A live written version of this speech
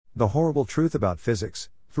The Horrible Truth About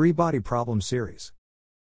Physics, 3-Body Problem Series.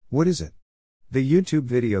 What is it? The YouTube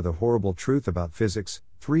video The Horrible Truth About Physics,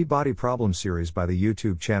 3-Body Problem Series by the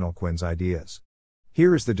YouTube channel Quinn's Ideas.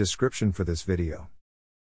 Here is the description for this video.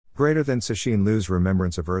 Greater Than Cixin Liu's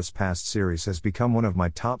Remembrance of Earth's Past series has become one of my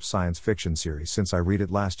top science fiction series since I read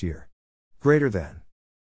it last year. Greater than.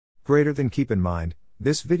 Keep in mind,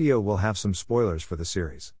 this video will have some spoilers for the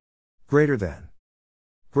series. Greater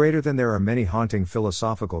than there are many haunting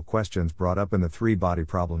philosophical questions brought up in the 3-Body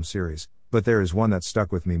Problem series, but there is one that stuck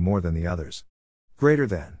with me more than the others. Greater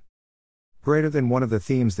than one of the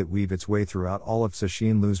themes that weave its way throughout all of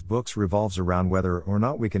Cixin Liu's books revolves around whether or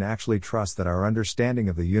not we can actually trust that our understanding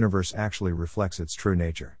of the universe actually reflects its true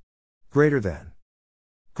nature. Greater than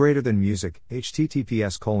music,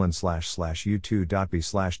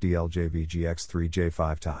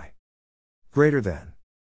 https://u2.b/dljvgx3j5ty.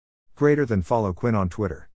 Greater than follow Quinn on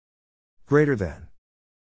Twitter. Greater than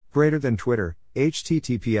Twitter,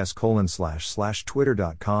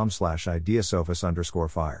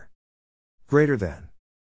 https://twitter.com/ideasophus_fire. Greater than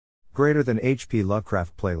HP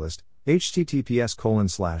Lovecraft playlist,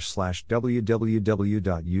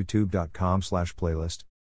 https://www.youtube.com/playlist.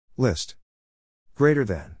 List. Greater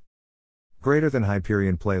than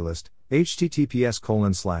Hyperion playlist,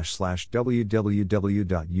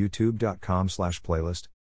 https://www.youtube.com/playlist.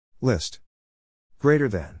 List. Greater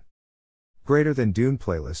than Dune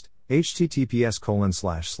playlist,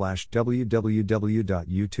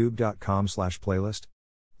 https://www.youtube.com/playlist.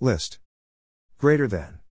 List. Greater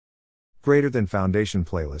than Foundation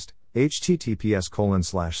playlist,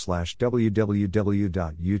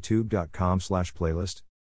 https://www.youtube.com/playlist.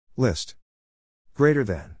 List. Greater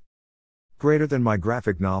than My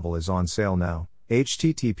graphic novel is on sale now,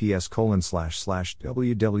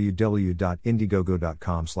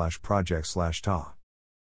 https://www.indiegogo.com/project/ta.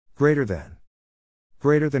 Greater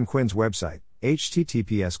than Quinn's website,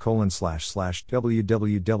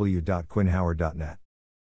 https://www.quinnhoward.net.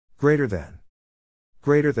 Greater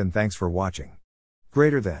than thanks for watching.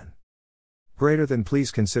 Greater than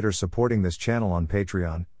please consider supporting this channel on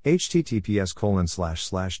Patreon,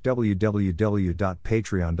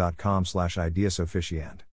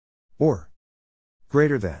 https://www.patreon.com/ideasofficiant. Or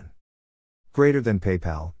greater than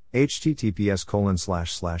PayPal,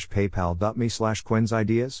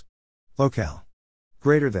 https://paypal.me/quinnsideas. Locale.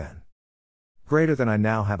 Greater than I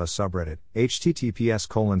now have a subreddit,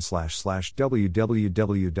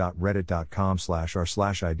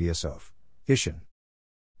 https://www.reddit.com/r/ideasoph. Ishin.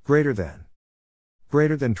 Greater than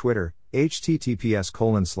Twitter,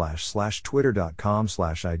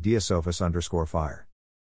 https://twitter.com/ideasophus_fire.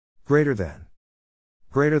 Greater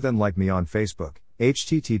than like me on Facebook,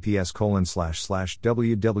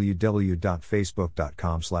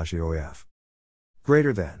 https://www.facebook.com/eof.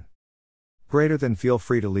 Greater than feel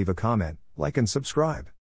free to leave a comment, like and subscribe.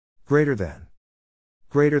 Greater than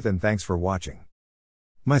thanks for watching.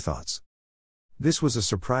 My thoughts. This was a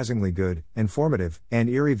surprisingly good, informative, and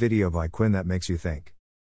eerie video by Quinn that makes you think.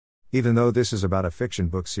 Even though this is about a fiction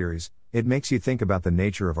book series, it makes you think about the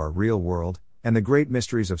nature of our real world, and the great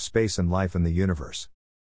mysteries of space and life in the universe.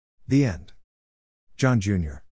 The end. John Jr.